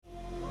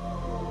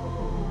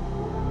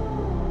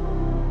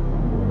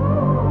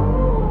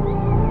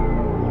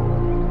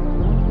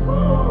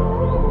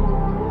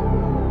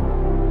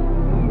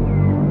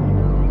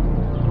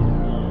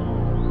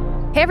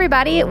Hey,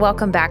 everybody.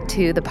 Welcome back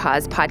to the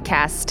Pause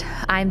Podcast.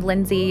 I'm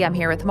Lindsay. I'm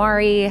here with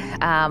Marri.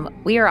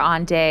 We are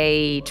on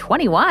day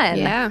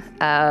 21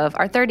 of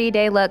our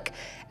 30-day look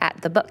at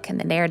the book and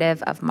the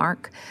narrative of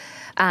Mark.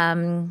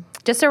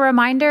 Just a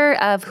reminder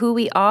of who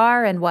we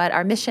are and what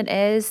our mission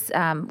is.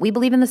 We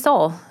believe in the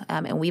soul,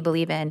 and we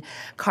believe in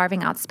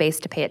carving out space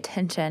to pay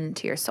attention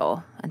to your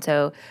soul. And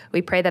so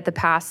we pray that the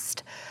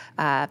past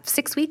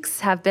 6 weeks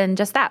have been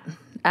just that.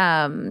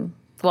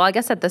 Well, I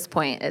guess at this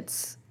point,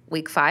 it's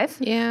week 5.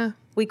 Yeah.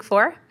 Week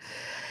 4.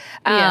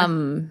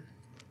 All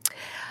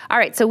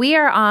right, so we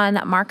are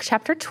on Mark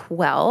chapter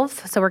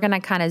 12. So we're going to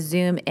kind of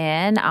zoom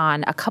in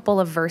on a couple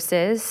of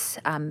verses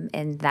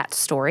in that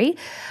story.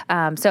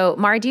 So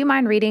Marri, do you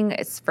mind reading?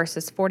 It's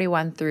verses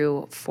 41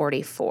 through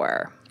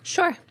 44.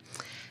 Sure.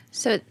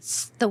 So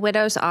it's the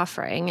widow's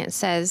offering. It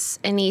says,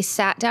 "And he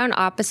sat down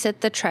opposite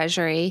the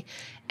treasury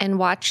and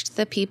watched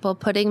the people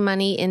putting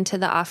money into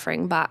the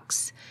offering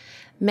box.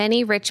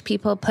 Many rich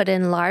people put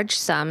in large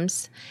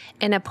sums,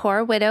 and a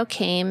poor widow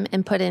came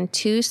and put in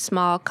 2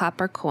 small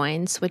copper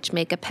coins, which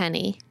make a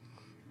penny.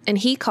 And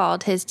he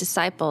called his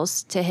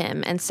disciples to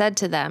him and said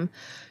to them,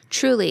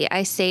 'Truly,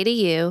 I say to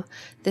you,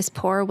 this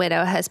poor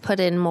widow has put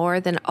in more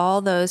than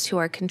all those who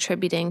are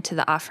contributing to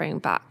the offering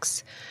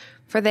box.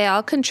 For they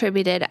all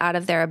contributed out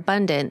of their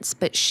abundance,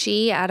 but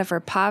she, out of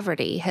her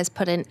poverty, has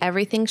put in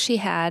everything she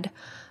had,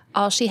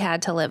 all she had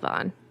to live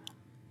on.'"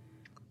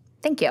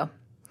 Thank you.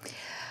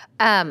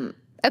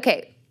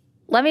 Okay,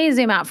 let me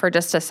zoom out for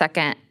just a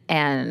second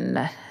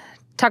and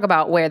talk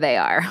about where they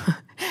are.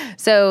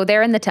 So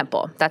they're in the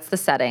temple. That's the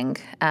setting,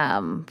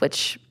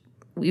 which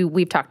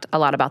we've talked a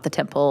lot about the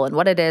temple and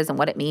what it is and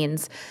what it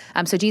means.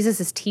 So Jesus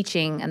is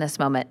teaching in this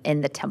moment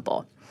in the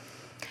temple.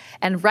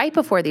 And right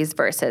before these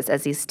verses,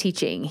 as he's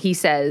teaching, he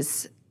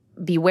says,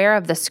 "Beware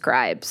of the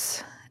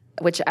scribes,"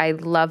 which I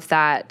love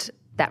that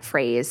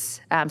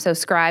phrase. So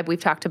scribe, we've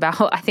talked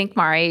about, I think,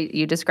 Marri,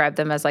 you described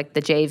them as like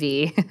the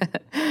JV,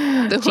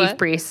 The chief what?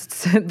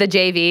 priests, the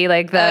JV,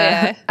 like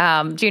the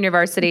junior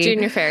varsity.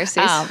 Junior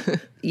Pharisees.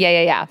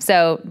 Yeah.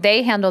 So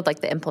they handled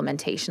like the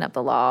implementation of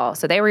the law.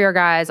 So they were your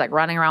guys like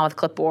running around with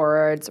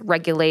clipboards,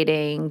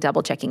 regulating,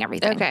 double checking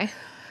everything. Okay.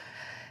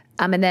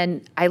 And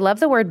then I love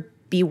the word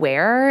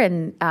beware,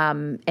 and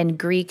in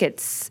Greek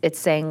it's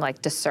saying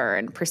like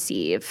discern,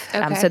 perceive.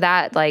 Okay. So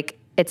that like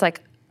it's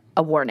like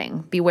a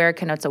warning. Beware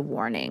connotes a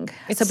warning.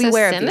 It's so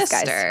beware so of these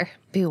guys. sinister.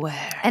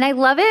 Beware. And I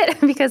love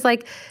it because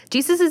like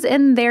Jesus is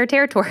in their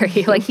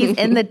territory. Like he's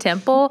in the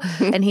temple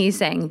and he's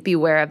saying,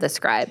 beware of the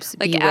scribes.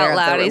 Like beware out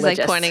loud, of the he's like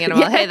religious. pointing at him.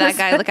 Yes. Hey, that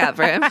guy, look out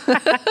for him.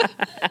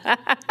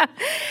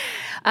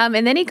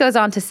 And then he goes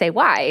on to say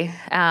why.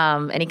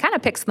 And he kind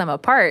of picks them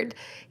apart.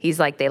 He's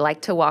like, they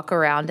like to walk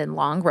around in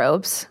long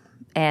robes,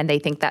 and they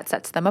think that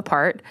sets them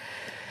apart.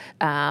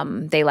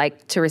 They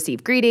like to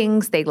receive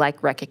greetings. They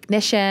like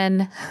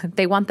recognition.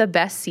 They want the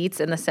best seats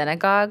in the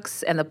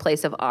synagogues and the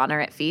place of honor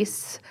at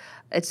feasts.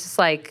 It's just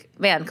like,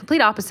 man,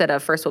 complete opposite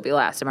of first will be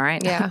last. Am I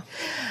right? Yeah.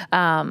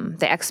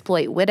 They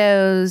exploit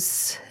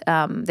widows.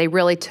 They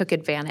really took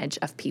advantage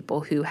of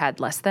people who had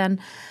less than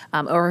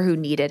or who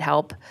needed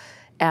help.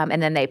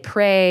 And then they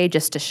pray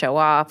just to show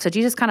off. So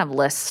Jesus kind of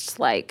lists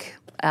like,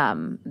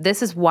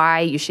 this is why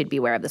you should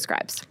beware of the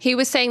scribes. He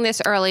was saying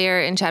this earlier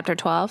in chapter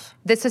 12.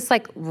 This is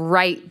like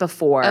right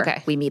before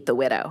we meet the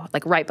widow,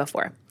 like right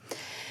before.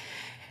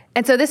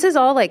 And so this is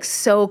all like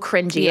so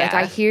cringy. Yeah. Like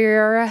I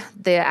hear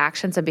the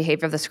actions and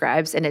behavior of the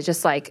scribes and it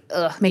just like,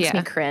 makes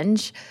me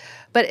cringe.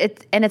 But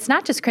it's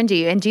not just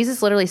cringy. And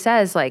Jesus literally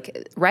says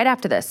like right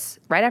after this,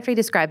 right after he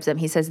describes them,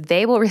 he says,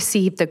 they will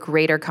receive the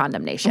greater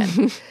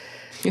condemnation.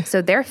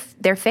 So they're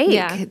fake.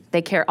 Yeah.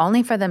 They care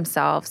only for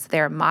themselves.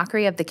 They're a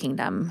mockery of the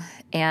kingdom.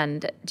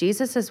 And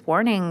Jesus'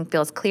 warning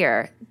feels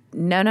clear.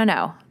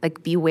 No.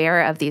 Like,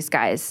 beware of these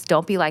guys.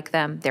 Don't be like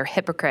them. They're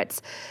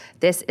hypocrites.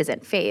 This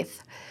isn't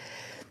faith.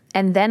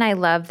 And then I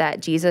love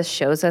that Jesus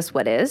shows us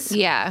what is.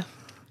 Yeah.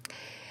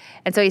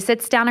 And so he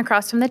sits down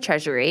across from the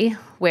treasury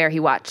where he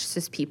watches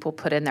his people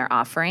put in their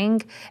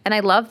offering. And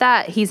I love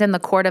that he's in the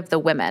court of the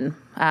women.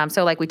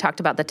 So like we talked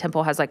about, the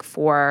temple has like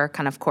 4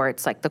 kind of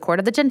courts, like the court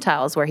of the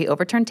Gentiles where he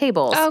overturned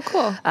tables. Oh,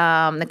 cool.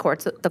 The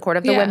court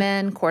of the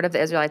women, court of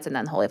the Israelites, and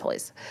then the Holy of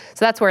Holies.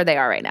 So that's where they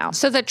are right now.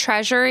 So the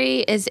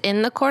treasury is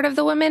in the court of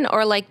the women,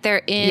 or like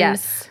they're in,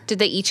 Yes. Did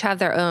they each have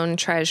their own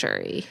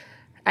treasury?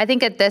 I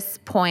think at this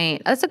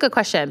point, that's a good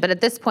question, but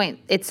at this point,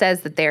 it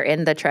says that they're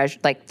in the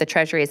the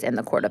treasury is in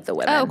the court of the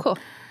women. Oh, cool.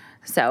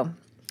 So,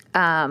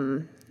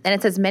 and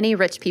it says many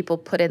rich people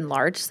put in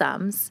large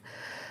sums.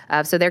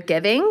 So they're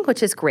giving,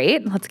 which is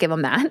great. Let's give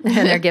them that. And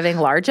they're giving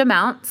large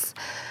amounts.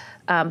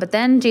 But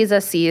then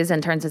Jesus sees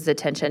and turns his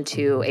attention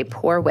to a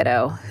poor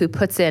widow who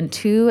puts in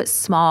 2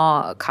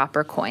 small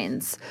copper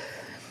coins.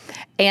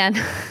 And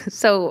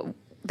so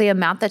the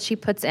amount that she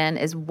puts in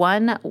is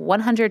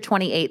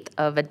 1/128th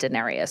of a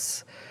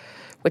denarius,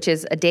 which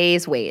is a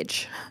day's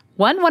wage.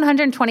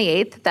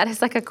 1/128th, that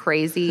is like a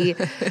crazy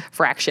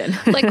fraction.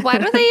 Like, why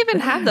do they even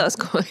have those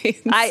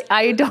coins?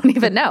 I don't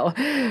even know.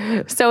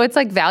 So it's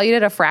like valued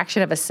at a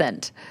fraction of a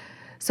cent.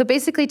 So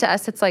basically to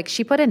us, it's like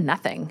she put in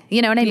nothing.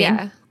 You know what I mean?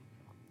 Yeah.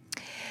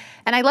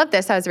 And I love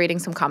this. I was reading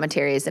some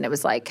commentaries, and it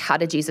was like, how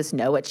did Jesus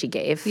know what she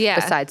gave? Yeah.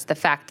 Besides the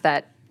fact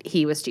that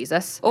he was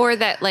Jesus. Or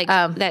that, like,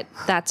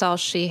 that's all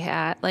she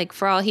had. Like,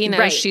 for all he knows,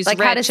 Right. she's Like,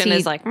 how rich does and he-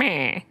 is like,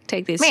 meh,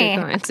 take these 2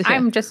 coins. Yeah.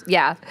 I'm just,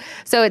 yeah.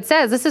 So it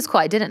says, this is cool.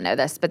 I didn't know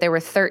this, but there were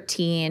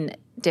 13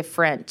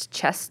 different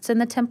chests in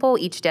the temple,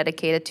 each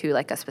dedicated to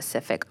like a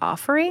specific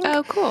offering.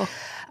 Oh, cool.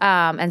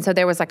 And so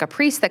there was like a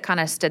priest that kind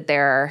of stood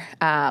there.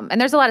 And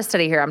there's a lot of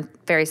study here. I'm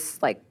very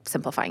like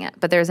simplifying it.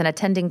 But there's an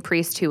attending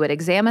priest who would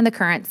examine the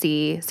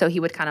currency. So he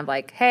would kind of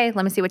like, hey,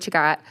 let me see what you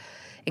got.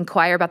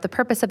 Inquire about the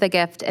purpose of the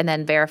gift, and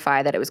then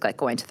verify that it was like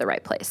going to the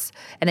right place.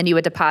 And then you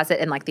would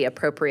deposit in like the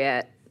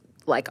appropriate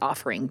like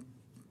offering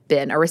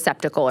bin or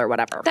receptacle or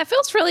whatever. That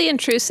feels really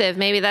intrusive.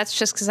 Maybe that's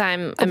just because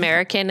I'm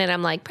American and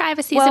I'm like,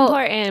 privacy's Well,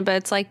 important, but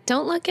it's like,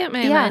 don't look at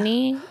my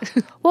money.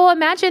 Well,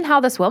 imagine how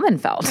this woman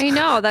felt. I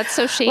know, that's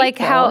so shameful. Like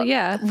how,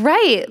 yeah.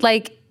 right.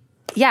 Like,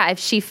 yeah, if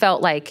she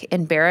felt like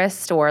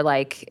embarrassed or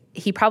like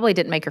he probably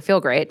didn't make her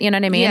feel great, you know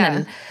what I mean? Yeah.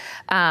 And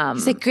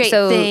He's like, great,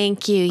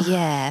 thank you.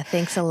 Yeah,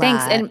 thanks a lot.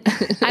 thanks.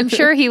 And I'm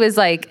sure he was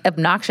like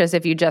obnoxious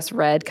if you just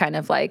read kind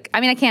of like, I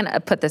mean, I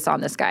can't put this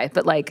on this guy,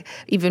 but like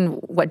even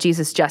what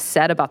Jesus just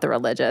said about the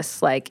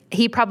religious, like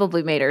he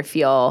probably made her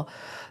feel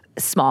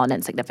small and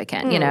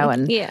insignificant, you know?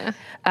 And yeah.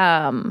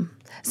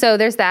 so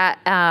there's that.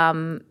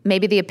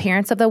 Maybe the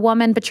appearance of the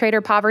woman betrayed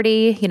her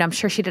poverty. You know, I'm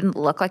sure she didn't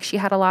look like she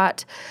had a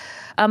lot.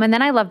 And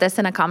then I love this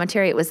in a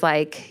commentary. It was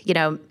like, you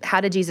know,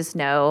 how did Jesus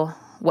know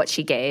what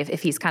she gave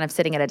if he's kind of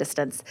sitting at a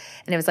distance?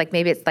 And it was like,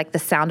 maybe it's like the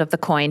sound of the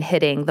coin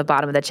hitting the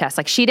bottom of the chest.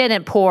 Like she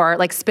didn't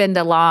spend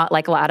a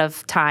lot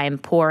of time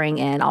pouring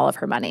in all of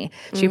her money.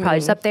 She probably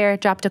just up there,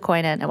 dropped a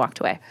coin in and walked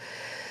away.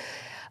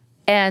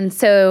 And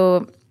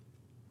so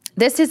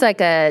this is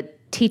like a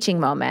teaching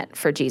moment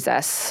for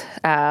Jesus.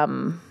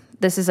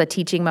 This is a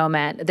teaching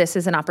moment. This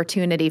is an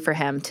opportunity for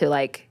him to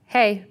like,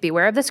 hey,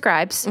 beware of the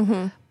scribes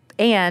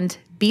and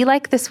be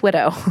like this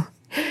widow.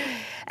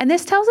 And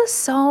this tells us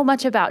so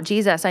much about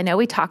Jesus. I know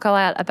we talk a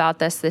lot about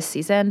this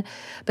season,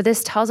 but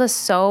this tells us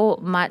so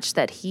much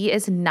that he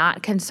is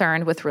not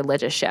concerned with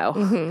religious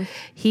show.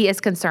 He is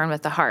concerned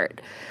with the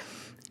heart.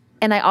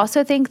 And I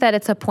also think that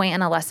it's a point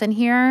and a lesson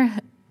here.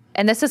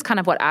 And this is kind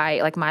of what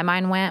my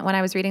mind went when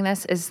I was reading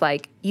this, is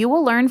like, you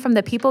will learn from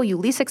the people you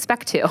least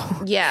expect to.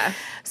 Yeah.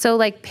 So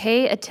like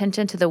pay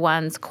attention to the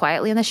ones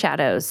quietly in the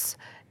shadows,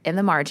 in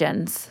the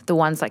margins, the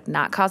ones like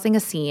not causing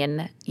a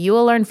scene. You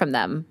will learn from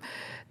them.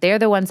 They're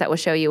the ones that will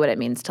show you what it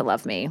means to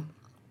love me.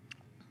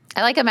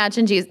 I like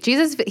imagine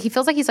Jesus, he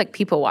feels like he's like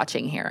people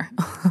watching here.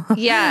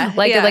 Yeah.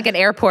 like an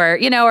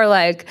airport, you know, or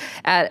like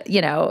at, you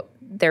know,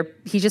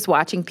 he's just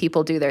watching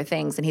people do their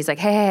things. And he's like,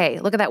 hey,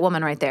 look at that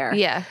woman right there.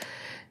 Yeah.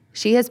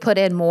 She has put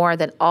in more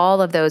than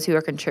all of those who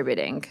are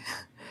contributing.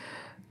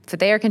 For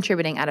they are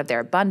contributing out of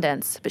their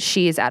abundance, but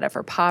she is out of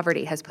her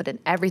poverty, has put in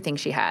everything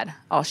she had,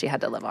 all she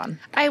had to live on.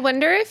 I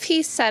wonder if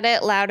he said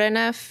it loud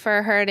enough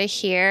for her to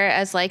hear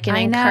as like an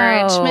I know.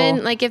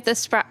 encouragement. Like if the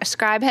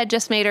scribe had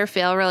just made her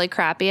feel really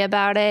crappy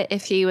about it,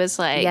 if he was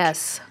like,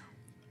 Yes.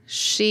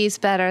 she's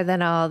better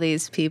than all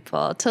these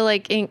people, to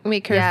like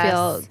make her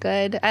feel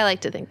good. I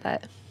like to think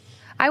that.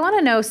 I want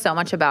to know so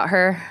much about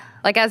her.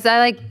 Like as I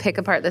like pick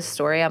apart this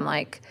story, I'm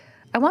like,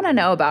 I want to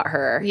know about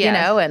her, you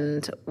know,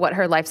 and what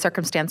her life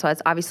circumstance was.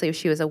 Obviously, if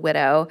she was a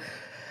widow,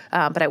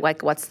 but I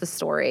like, what's the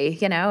story,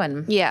 you know?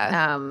 And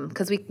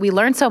because we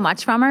learned so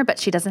much from her, but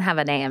she doesn't have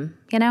a name,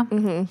 you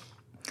know?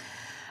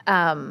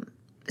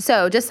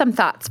 So just some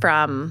thoughts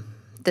from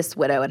this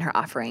widow and her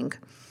offering,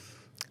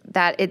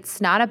 that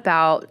it's not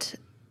about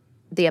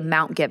the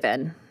amount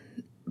given,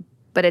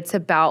 but it's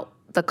about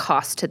the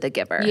cost to the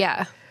giver.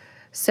 Yeah.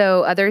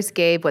 So others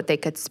gave what they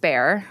could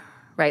spare,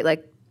 right?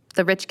 Like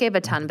the rich gave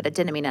a ton, but it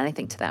didn't mean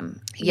anything to them.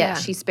 Yet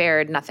she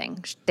spared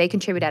nothing. They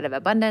contributed out of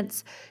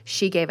abundance.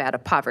 She gave out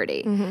of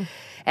poverty.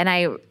 And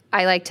I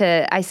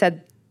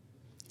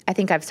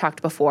think I've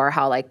talked before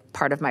how like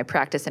part of my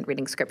practice in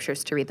reading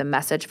scriptures to read the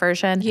Message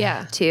version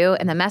too.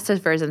 And the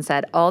Message version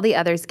said, all the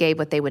others gave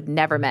what they would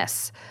never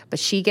miss, but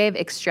she gave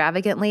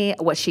extravagantly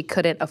what she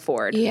couldn't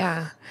afford.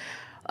 Yeah.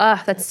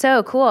 That's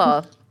so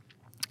cool.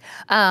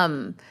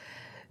 And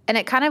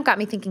it kind of got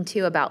me thinking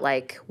too about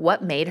like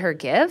what made her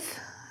give.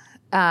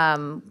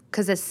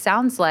 Because it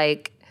sounds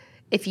like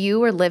if you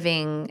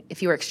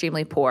were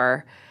extremely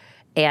poor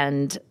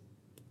and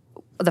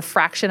the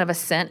fraction of a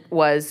cent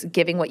was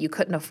giving what you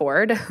couldn't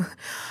afford,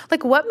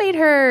 like what made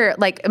her,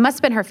 like it must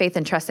have been her faith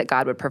and trust that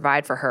God would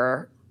provide for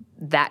her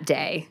that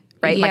day,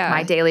 right? Yeah. Like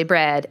my daily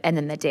bread and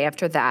then the day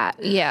after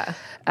that. Yeah.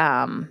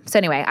 So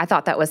anyway, I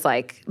thought that was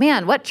like,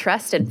 man, what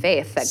trust and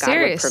faith that God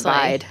would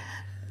provide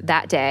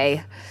that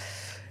day.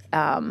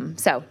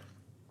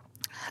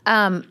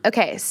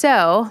 Okay,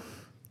 so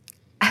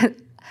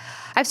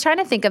I was trying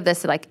to think of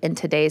this like in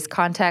today's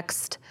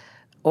context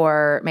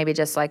or maybe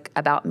just like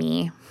about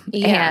me.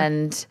 Yeah.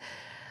 And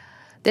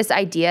this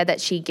idea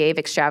that she gave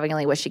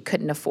extravagantly what she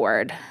couldn't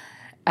afford.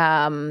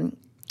 And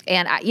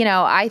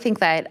I think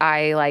that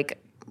I like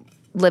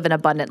live an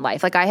abundant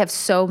life. Like I have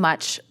so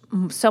much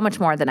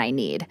more than I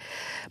need.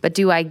 But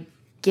do I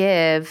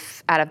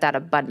give out of that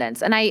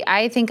abundance. And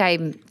I think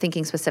I'm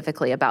thinking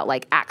specifically about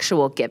like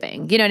actual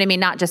giving. You know what I mean?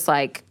 Not just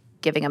like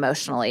giving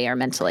emotionally or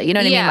mentally. You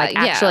know what I mean? Like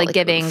actually like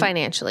giving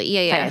financially.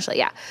 Yeah. Financially,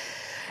 yeah.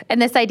 And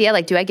this idea,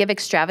 like, do I give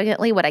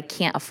extravagantly what I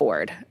can't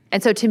afford?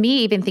 And so to me,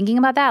 even thinking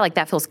about that, like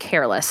that feels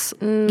careless,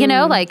 you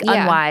know, like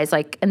unwise,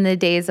 like in the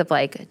days of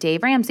like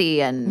Dave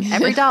Ramsey and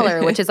Every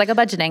Dollar, which is like a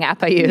budgeting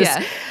app I use.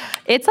 Yeah.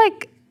 It's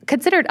like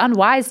considered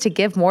unwise to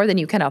give more than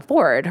you can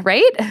afford,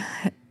 right?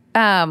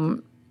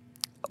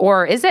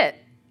 Or is it,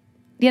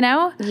 you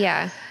know?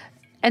 Yeah.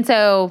 And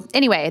so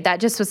anyway, that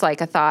just was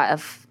like a thought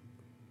of,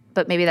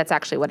 but maybe that's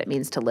actually what it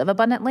means to live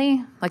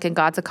abundantly. Like in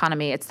God's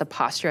economy, it's the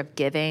posture of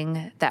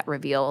giving that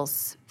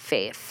reveals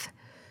faith,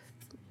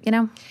 you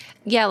know?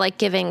 Yeah, like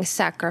giving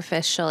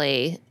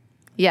sacrificially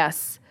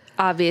Yes.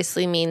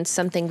 obviously means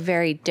something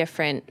very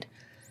different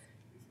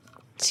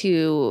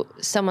to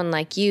someone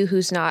like you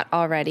who's not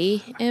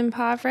already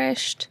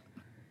impoverished.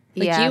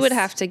 Like you would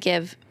have to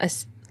give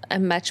a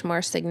much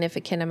more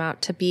significant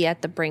amount to be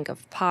at the brink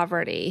of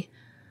poverty.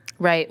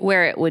 Right.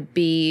 Where it would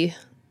be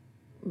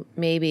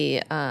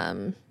maybe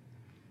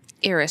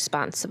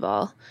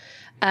irresponsible.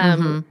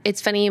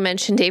 It's funny you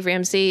mentioned Dave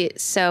Ramsey.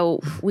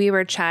 So we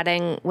were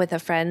chatting with a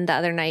friend the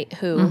other night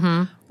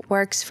who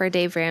works for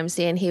Dave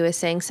Ramsey, and he was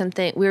saying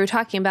something. We were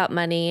talking about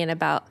money and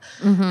about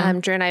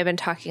Drew and I have been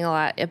talking a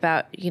lot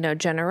about, you know,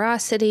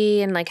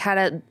 generosity and like how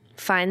to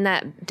find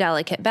that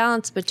delicate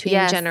balance between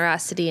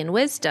generosity and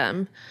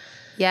wisdom.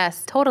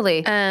 Yes,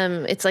 totally.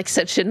 It's like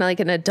such an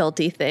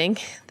adulty thing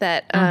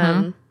that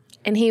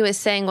and he was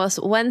saying, well,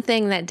 one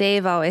thing that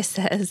Dave always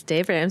says,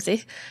 Dave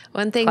Ramsey,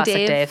 one thing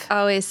Dave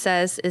always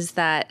says is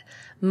that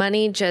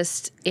money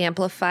just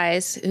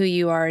amplifies who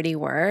you already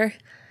were.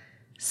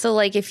 So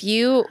like if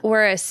you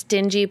were a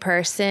stingy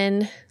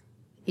person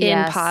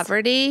in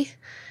poverty,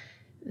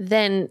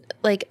 then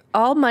like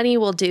all money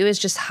will do is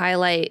just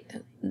highlight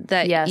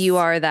that you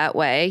are that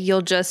way.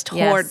 You'll just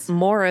hoard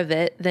more of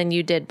it than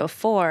you did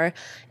before.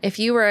 If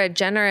you were a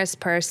generous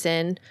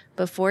person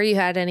before you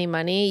had any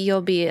money,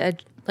 you'll be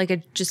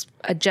just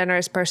a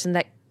generous person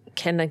that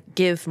can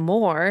give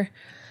more.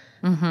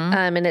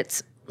 And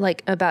it's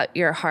like about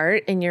your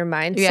heart and your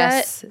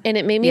mindset. And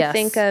it made me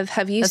think of,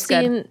 have you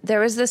seen, there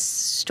was this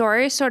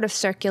story sort of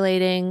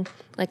circulating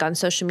like on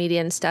social media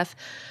and stuff.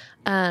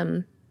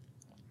 A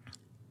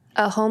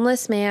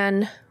homeless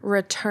man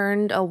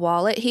returned a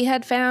wallet he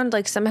had found.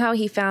 Like somehow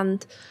he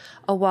found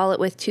a wallet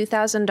with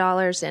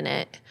 $2,000 in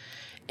it,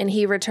 and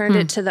he returned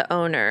it to the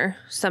owner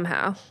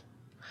somehow.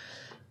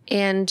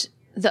 And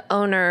the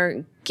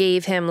owner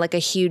gave him like a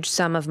huge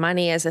sum of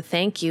money as a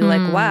thank you,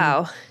 like,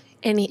 wow.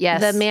 And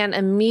the man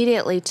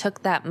immediately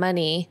took that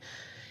money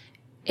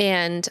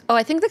and,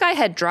 I think the guy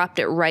had dropped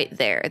it right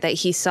there that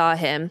he saw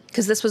him,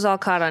 because this was all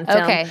caught on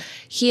film. Okay.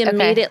 He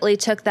immediately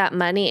took that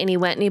money and he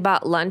went and he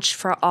bought lunch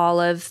for all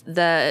of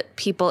the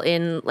people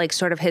in like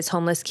sort of his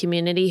homeless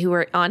community who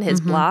were on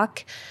his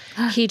block.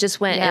 He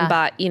just went and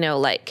bought, you know,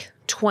 like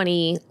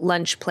 20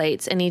 lunch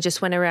plates, and he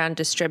just went around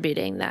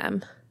distributing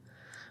them.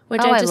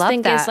 Which I just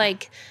think is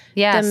like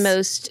the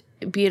most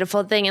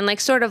beautiful thing. And like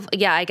sort of,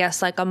 I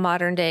guess like a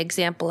modern day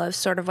example of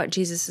sort of what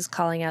Jesus is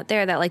calling out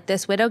there, that like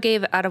this widow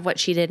gave out of what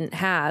she didn't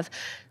have.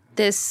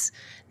 This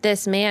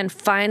man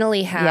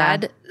finally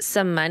had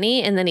some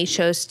money, and then he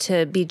chose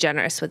to be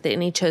generous with it,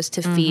 and he chose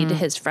to feed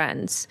his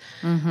friends.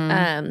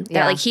 That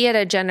like he had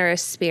a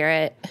generous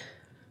spirit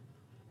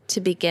to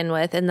begin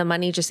with, and the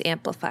money just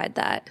amplified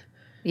that.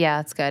 Yeah,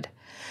 that's good.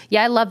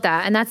 Yeah, I love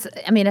that. And that's,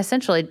 I mean,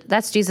 essentially,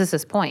 that's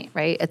Jesus's point,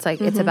 right? It's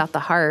like, it's about the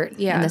heart.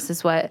 Yeah. And this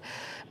is what,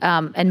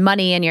 and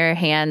money in your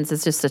hands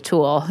is just a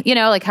tool, you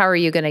know, like, how are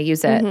you going to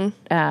use it?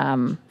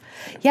 And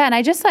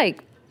I just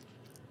like,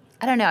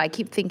 I don't know, I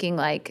keep thinking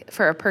like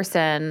for a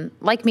person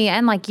like me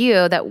and like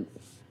you, that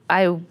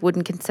I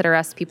wouldn't consider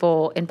us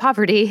people in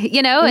poverty,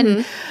 you know,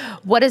 and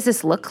what does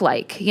this look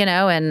like, you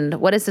know,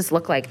 and what does this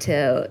look like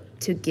to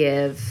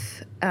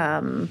give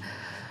out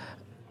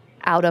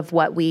of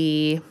what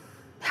we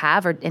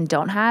have and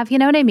don't have, you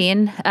know what I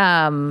mean?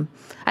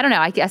 I don't know.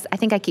 I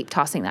think I keep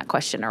tossing that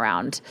question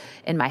around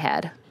in my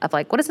head of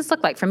like, what does this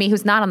look like for me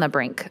who's not on the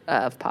brink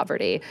of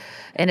poverty?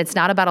 And it's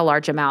not about a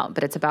large amount,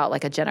 but it's about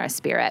like a generous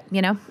spirit,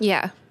 you know?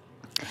 Yeah.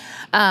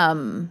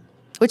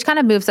 Which kind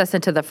of moves us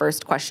into the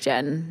first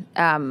question,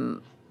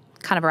 kind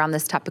of around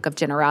this topic of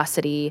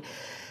generosity.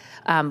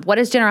 What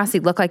does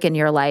generosity look like in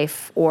your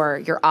life,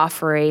 or your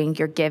offering,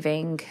 your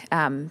giving?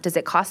 Does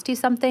it cost you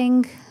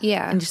something?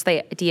 Yeah. And just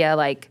the idea,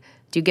 like,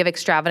 do you give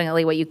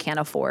extravagantly what you can't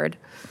afford?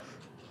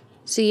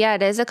 So,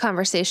 it is a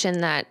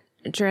conversation that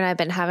Drew and I have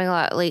been having a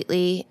lot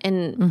lately.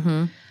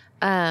 And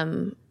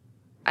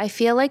I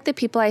feel like the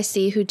people I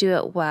see who do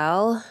it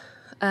well,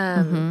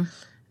 I'm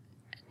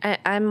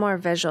more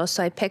visual.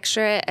 So I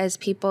picture it as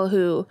people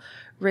who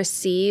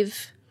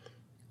receive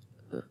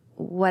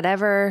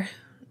whatever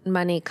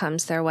money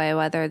comes their way,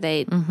 whether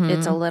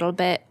it's a little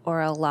bit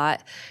or a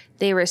lot.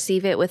 They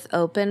receive it with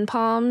open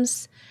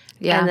palms.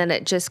 Yeah. And then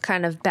it just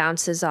kind of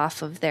bounces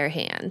off of their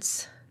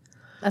hands.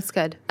 That's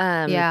good.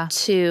 And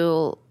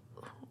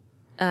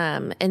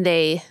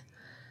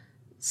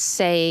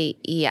say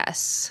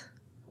yes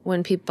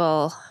when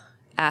people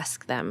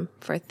ask them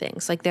for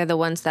things. Like they're the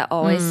ones that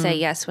always say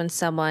yes when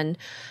someone,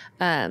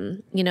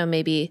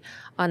 maybe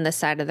on the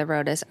side of the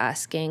road is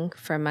asking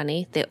for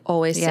money. They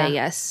always say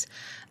yes.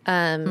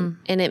 And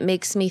it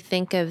makes me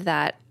think of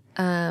that.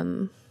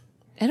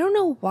 I don't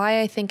know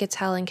why I think it's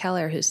Helen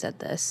Keller who said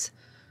this.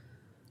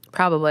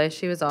 Probably.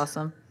 She was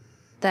awesome.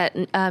 That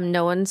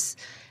no one's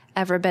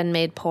ever been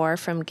made poor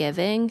from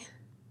giving.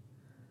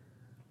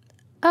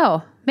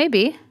 Oh,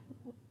 maybe.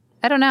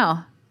 I don't know.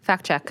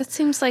 Fact check. That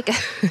seems like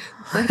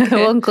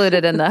we'll include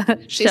it in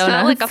the she's show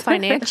not notes. like a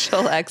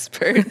financial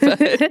expert,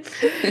 but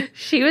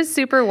she was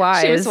super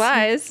wise. She was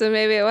wise, so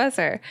maybe it was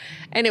her.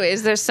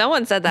 Anyways, there's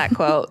someone said that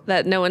quote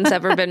that no one's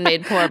ever been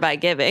made poor by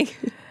giving.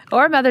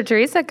 Or Mother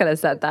Teresa could have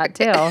said that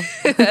too.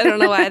 I don't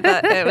know why I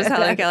thought it was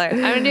Helen Keller. I'm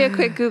going to do a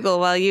quick Google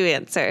while you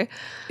answer.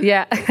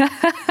 Yeah.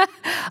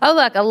 Oh,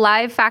 look, a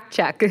live fact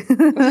check.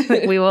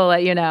 We will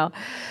let you know.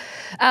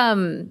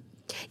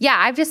 Yeah,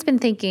 I've just been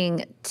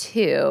thinking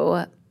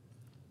too.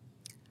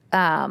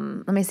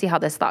 Let me see how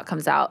this thought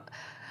comes out.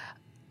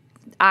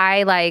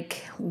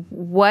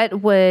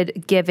 What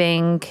would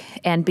giving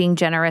and being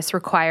generous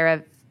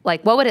require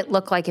what would it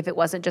look like if it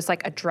wasn't just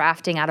like a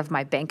drafting out of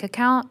my bank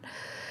account?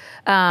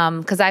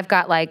 Because I've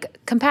got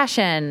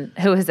compassion.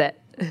 Who is it?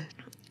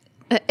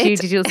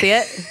 Did you see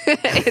it?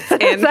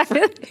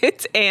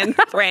 It's Anne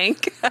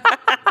Frank.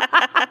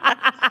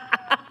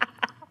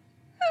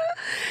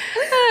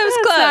 It was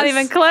close. Not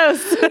even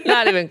close.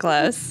 Not even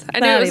close.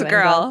 I knew it was a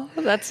girl.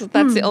 That's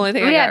the only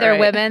thing I got Yeah, they're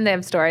right. women. They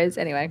have stories.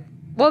 Anyway.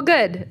 Well,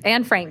 good.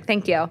 Anne Frank,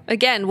 thank you.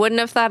 Again, wouldn't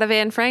have thought of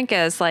Anne Frank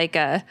as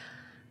an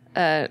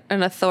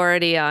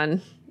authority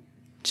on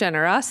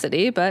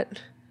generosity, but...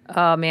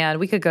 Oh, man,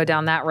 we could go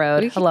down that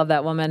road. I love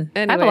that woman.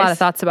 Anyways. I have a lot of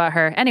thoughts about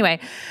her. Anyway.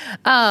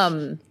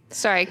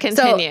 Sorry,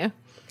 continue.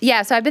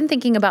 So I've been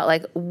thinking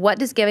about, what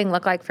does giving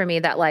look like for me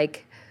that,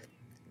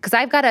 because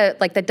I've got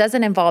that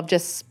doesn't involve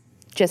just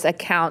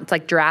accounts,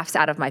 drafts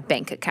out of my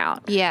bank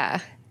account. Yeah.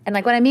 And,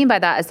 what I mean by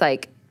that is,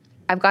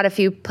 I've got a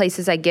few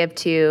places I give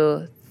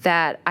to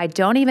that I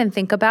don't even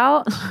think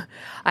about.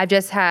 I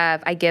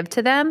give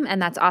to them, and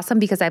that's awesome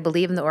because I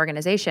believe in the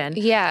organization.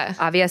 Yeah.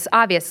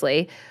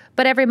 Obviously.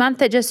 But every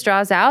month it just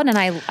draws out, and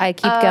I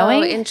keep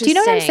going. Interesting. Do you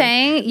know what I'm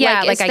saying?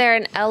 Yeah. Is there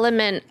an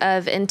element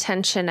of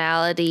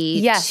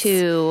intentionality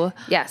to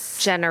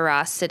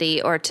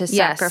generosity or to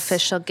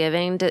sacrificial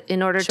giving?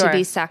 In order to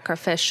be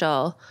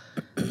sacrificial,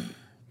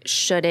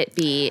 should it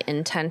be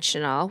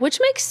intentional? Which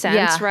makes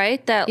sense,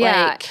 right?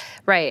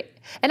 Right.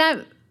 And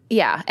I'm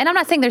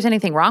not saying there's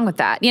anything wrong with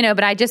that,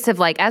 but I just have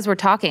as we're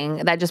talking,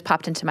 that just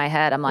popped into my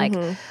head. I'm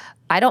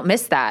I don't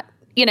miss that.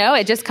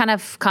 It just kind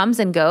of comes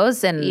and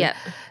goes. And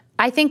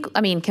I think,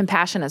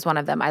 compassion is one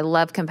of them. I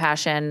love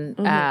compassion.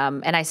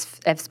 And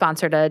I've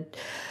sponsored a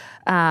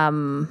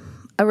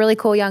really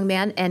cool young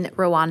man in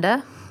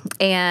Rwanda.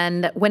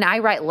 And when I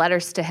write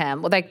letters to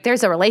him,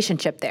 there's a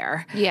relationship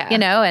there,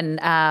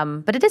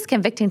 but it is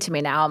convicting to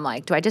me now.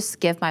 I'm do I just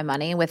give my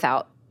money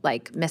without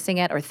missing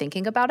it or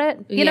thinking about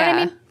it? You know what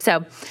I mean?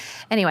 So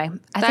anyway,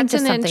 I think that's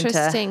just an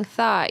interesting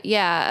thought.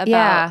 Yeah.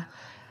 About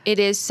it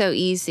is so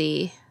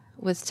easy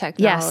with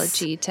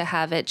technology to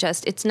have it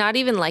it's not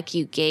even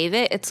you gave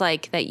it. It's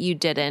that you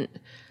didn't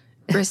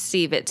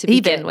receive it to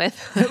begin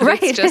with.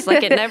 Right. It's just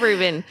it never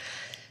even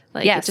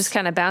it just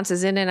kind of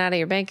bounces in and out of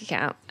your bank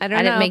account. I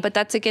don't know, but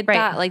that's a good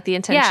thought, the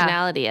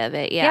intentionality of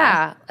it. Yeah.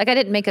 Yeah. I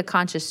didn't make a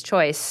conscious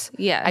choice.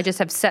 Yeah. I just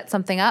have set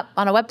something up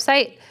on a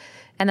website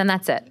and then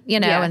that's it,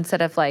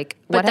 instead of what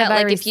but have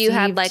I received? If you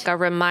had a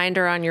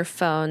reminder on your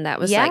phone that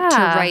was to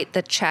write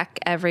the check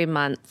every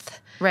month.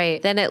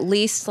 Right. Then at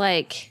least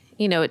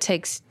it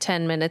takes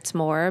 10 minutes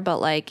more,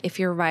 but if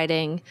you're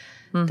writing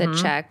the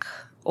check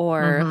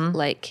or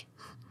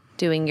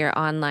doing your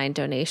online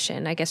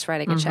donation, I guess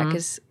writing a check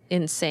is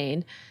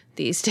insane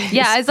these days.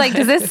 Yeah, it's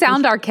does this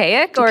sound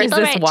archaic or is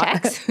this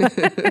checks?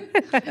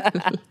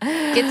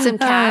 Get some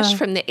cash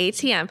from the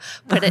ATM,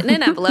 put it in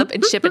an envelope,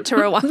 and ship it to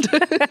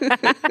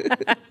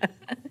Rwanda.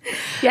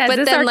 Yeah, but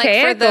is this then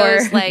archaic for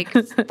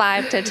those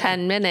 5 to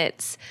 10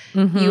 minutes,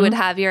 you would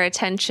have your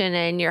attention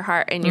and your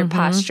heart and your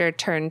posture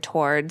turned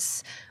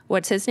towards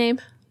what's his name?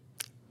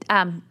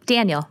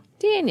 Daniel.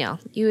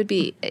 You'd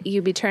be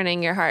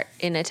turning your heart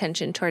and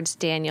attention towards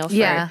Daniel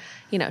for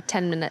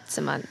 10 minutes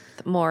a month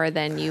more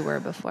than you were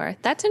before.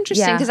 That's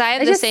interesting because I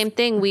have the same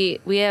thing.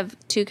 We have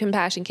 2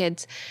 compassion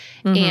kids,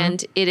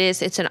 and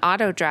it's an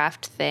auto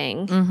draft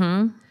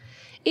thing.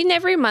 In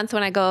every month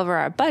when I go over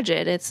our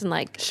budget, it's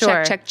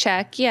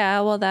check.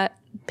 Yeah, well that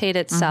paid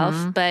itself,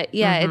 but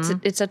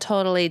it's a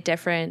totally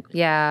different.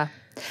 Yeah,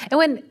 and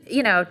when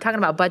talking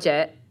about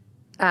budget,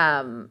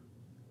 when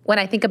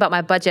I think about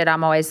my budget,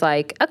 I'm always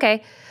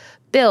okay,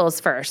 bills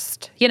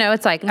first.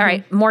 It's all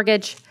right,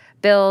 mortgage,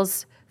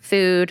 bills,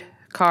 food,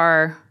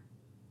 car.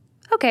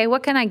 Okay,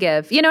 what can I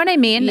give? You know what I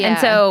mean? Yeah, and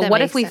so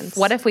what if we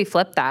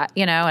flip that,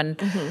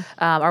 and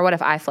or what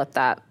if I flip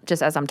that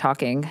just as I'm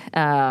talking?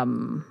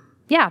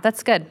 Yeah,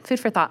 that's good. Food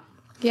for thought.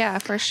 Yeah,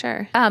 for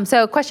sure.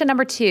 So question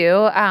number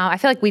 2, I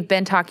feel like we've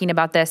been talking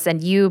about this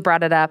and you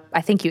brought it up.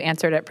 I think you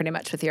answered it pretty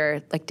much with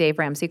your like Dave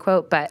Ramsey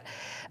quote, but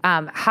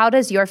how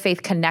does your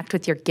faith connect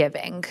with your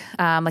giving?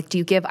 Like, do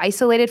you give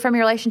isolated from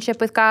your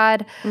relationship with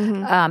God?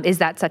 Is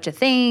that such a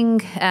thing?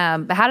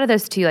 How do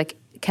those two like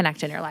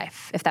connect in your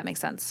life, if that makes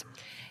sense?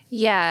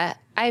 Yeah,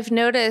 I've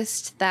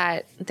noticed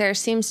that there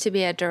seems to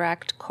be a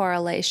direct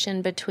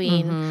correlation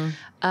between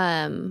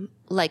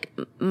like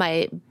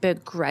my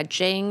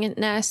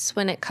begrudgingness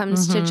when it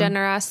comes to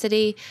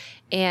generosity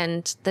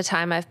and the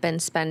time I've been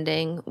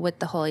spending with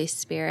the Holy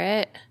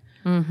Spirit.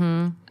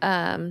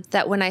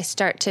 That when I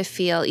start to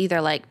feel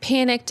either like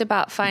panicked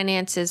about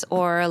finances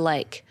or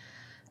like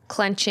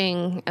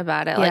clenching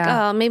about it, like,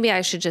 oh, maybe I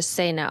should just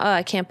say no. Oh,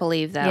 I can't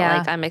believe that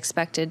like I'm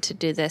expected to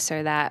do this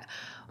or that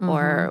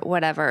or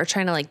whatever, or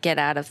trying to like get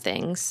out of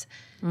things.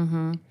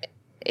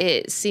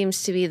 It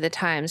seems to be the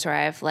times where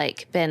I've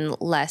like been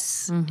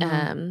less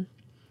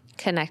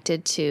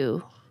connected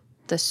to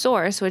the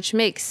source, which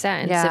makes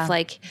sense.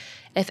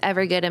 If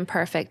every good and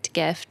perfect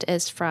gift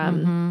is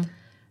from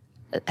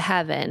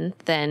heaven,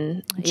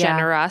 then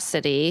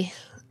generosity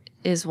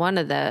is one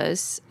of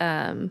those.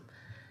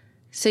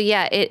 So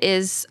yeah, it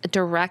is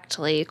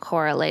directly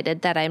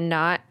correlated that I'm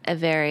not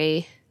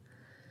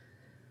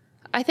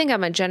I think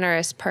I'm a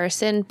generous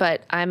person,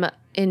 but I'm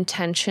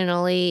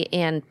intentionally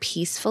and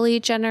peacefully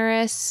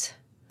generous.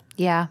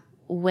 Yeah.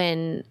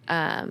 When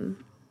I'm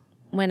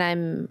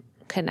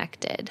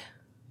connected.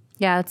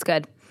 Yeah, that's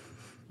good.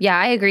 Yeah,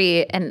 I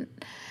agree. And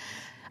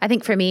I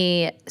think for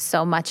me,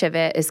 so much of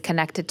it is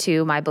connected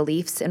to my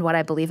beliefs and what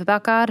I believe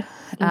about God.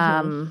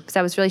 So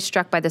I was really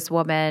struck by this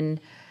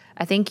woman.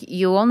 I think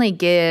you only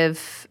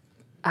give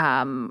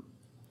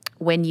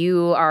when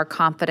you are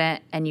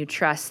confident and you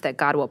trust that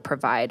God will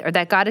provide, or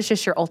that God is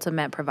just your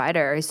ultimate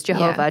provider. He's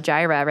Jehovah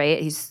Jireh,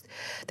 right? He's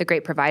the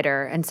great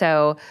provider. And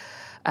so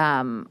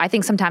I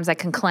think sometimes I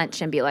can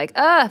clench and be like,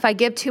 if I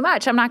give too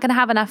much, I'm not going to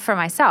have enough for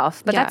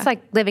myself. But that's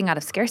like living out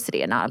of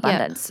scarcity and not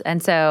abundance.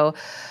 And so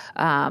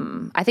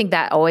I think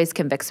that always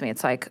convicts me.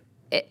 It's like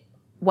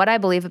what I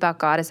believe about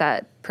God is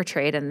that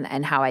portrayed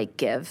in how I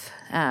give.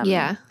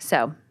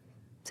 So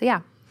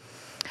yeah.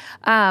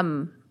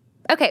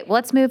 Okay, well,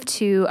 let's move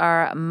to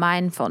our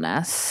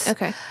mindfulness.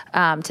 Okay.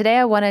 Today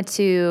I wanted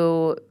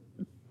to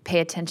pay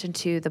attention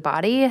to the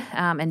body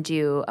and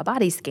do a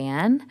body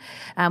scan.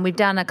 We've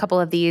done a couple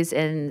of these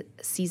in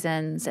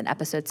seasons and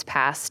episodes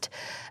past.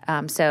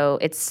 So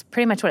it's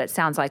pretty much what it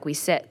sounds like. We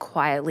sit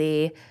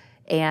quietly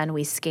and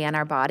we scan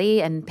our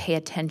body and pay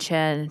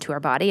attention to our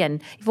body.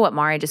 And even what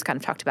Marri just kind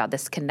of talked about,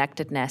 this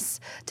connectedness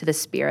to the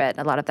spirit,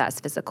 a lot of that's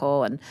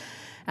physical. And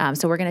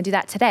so we're going to do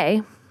that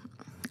today.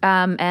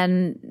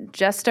 And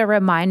just a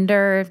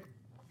reminder,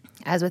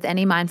 as with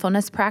any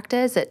mindfulness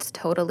practice, it's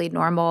totally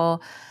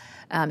normal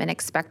and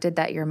expected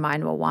that your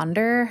mind will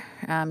wander.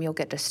 You'll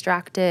get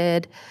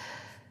distracted.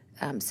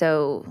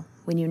 So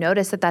when you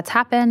notice that that's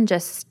happened,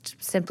 just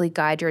simply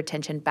guide your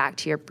attention back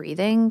to your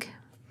breathing.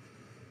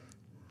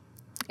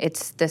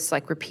 It's this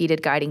like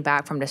repeated guiding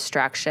back from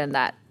distraction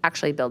that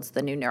actually builds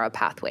the new neural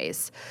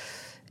pathways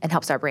and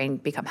helps our brain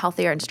become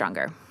healthier and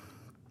stronger.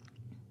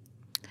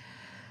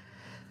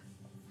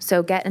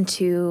 So get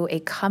into a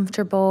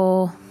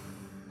comfortable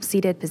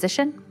seated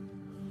position.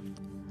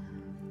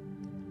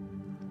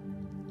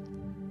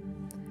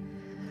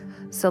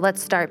 So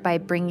let's start by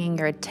bringing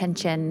your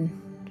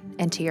attention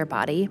into your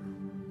body.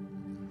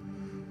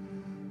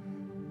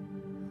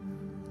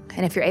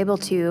 And if you're able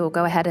to,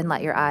 go ahead and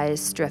let your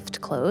eyes drift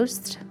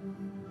closed.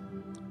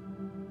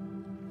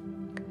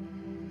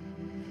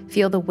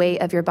 Feel the weight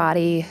of your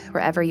body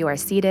wherever you are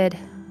seated.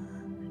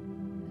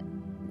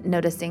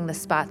 Noticing the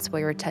spots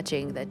where you're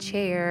touching the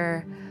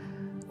chair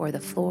or the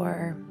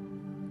floor.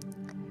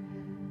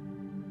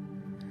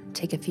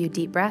 Take a few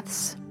deep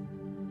breaths.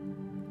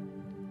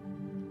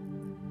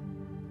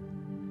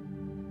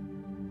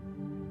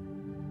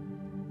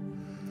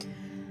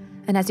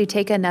 And as you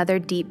take another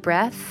deep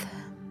breath,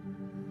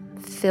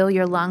 feel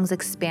your lungs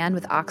expand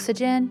with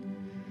oxygen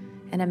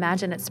and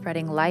imagine it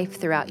spreading life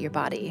throughout your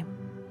body.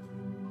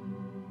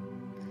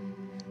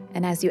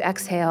 And as you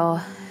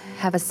exhale,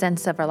 have a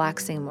sense of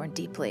relaxing more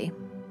deeply.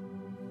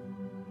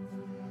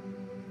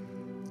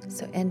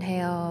 So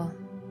inhale,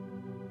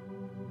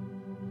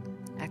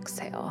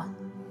 exhale.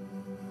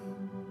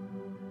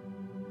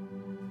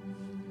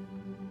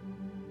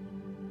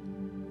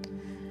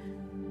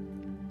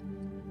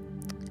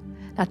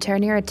 Now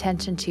turn your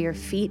attention to your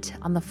feet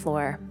on the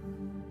floor.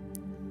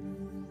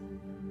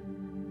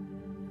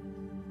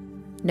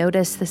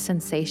 Notice the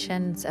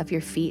sensations of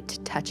your feet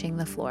touching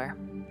the floor.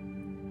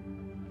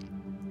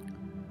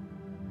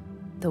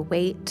 The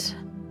weight,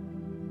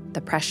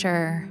 the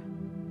pressure,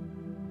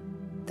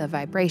 the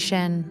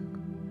vibration,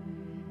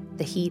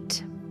 the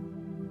heat.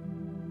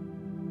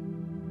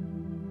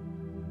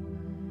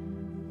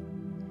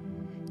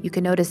 You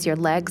can notice your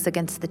legs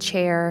against the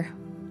chair,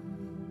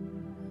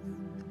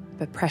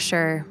 the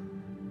pressure,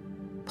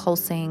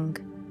 pulsing,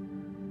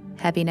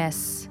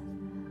 heaviness,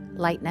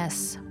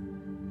 lightness.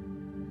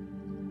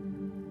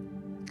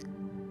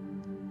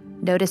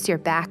 Notice your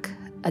back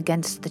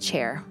against the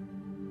chair.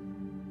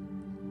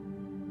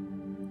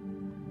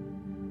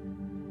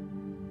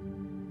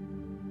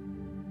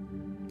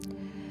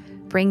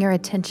 Bring your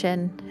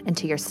attention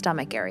into your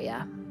stomach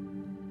area.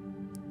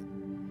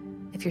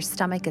 If your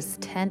stomach is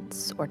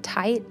tense or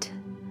tight,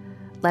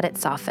 let it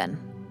soften.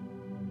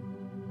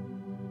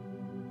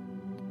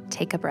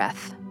 Take a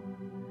breath.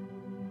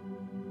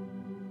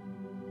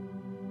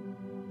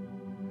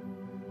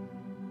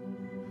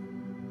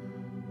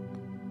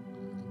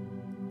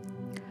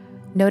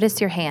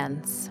 Notice your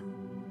hands.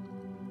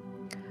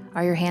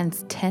 Are your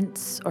hands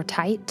tense or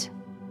tight?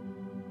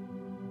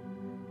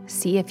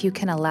 See if you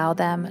can allow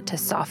them to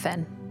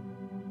soften.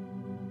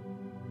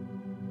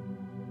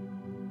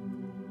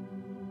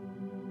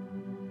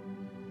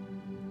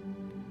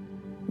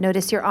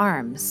 Notice your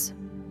arms.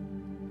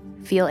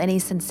 Feel any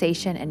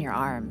sensation in your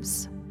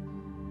arms.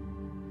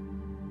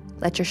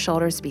 Let your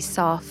shoulders be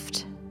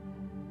soft,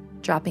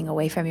 dropping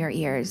away from your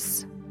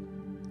ears.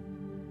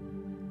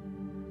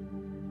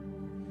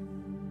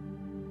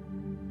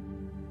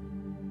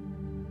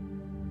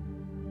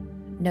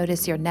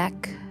 Notice your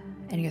neck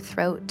and your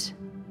throat.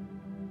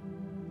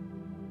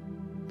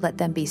 Let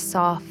them be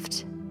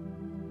soft.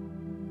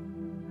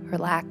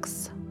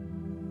 Relax.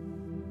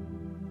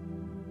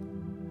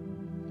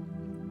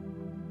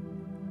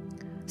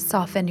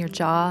 Soften your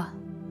jaw.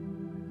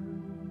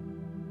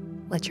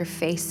 Let your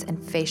face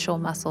and facial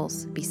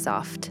muscles be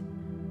soft.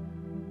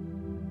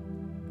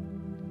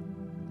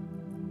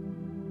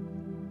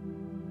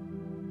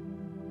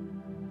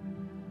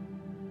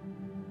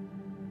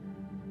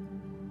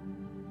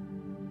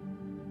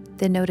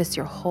 Then notice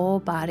your whole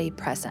body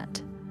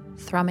present,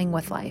 thrumming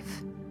with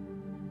life.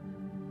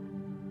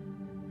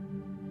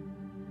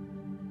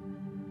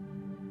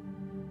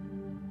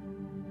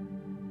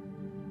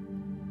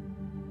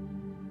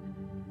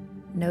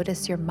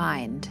 Notice your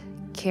mind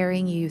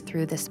carrying you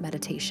through this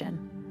meditation.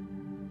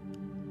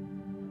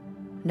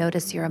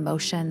 Notice your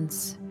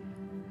emotions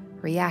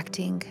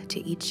reacting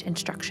to each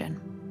instruction.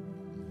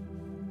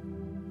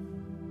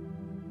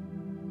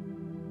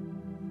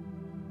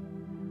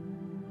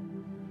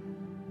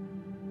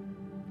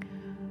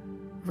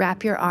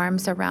 Wrap your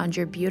arms around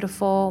your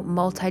beautiful,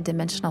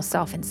 multidimensional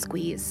self and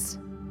squeeze.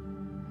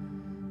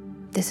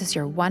 This is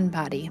your one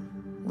body,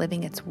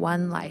 living its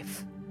one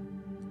life.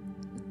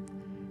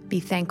 Be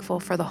thankful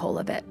for the whole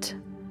of it.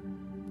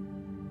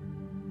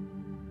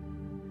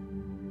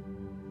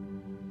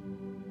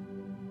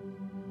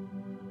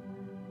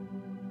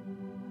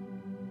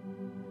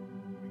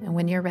 And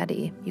when you're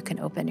ready, you can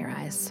open your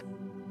eyes.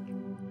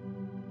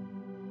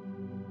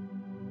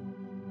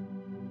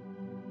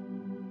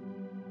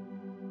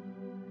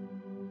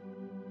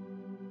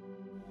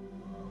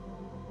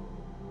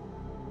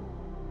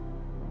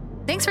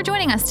 Thanks for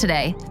joining us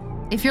today.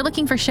 If you're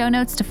looking for show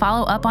notes to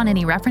follow up on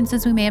any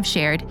references we may have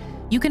shared,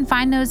 you can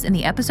find those in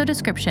the episode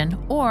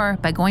description or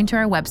by going to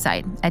our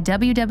website at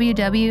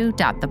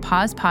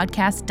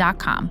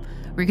www.thepausepodcast.com,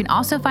 where you can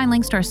also find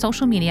links to our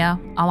social media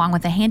along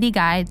with a handy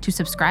guide to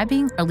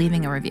subscribing or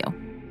leaving a review.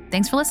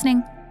 Thanks for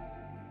listening.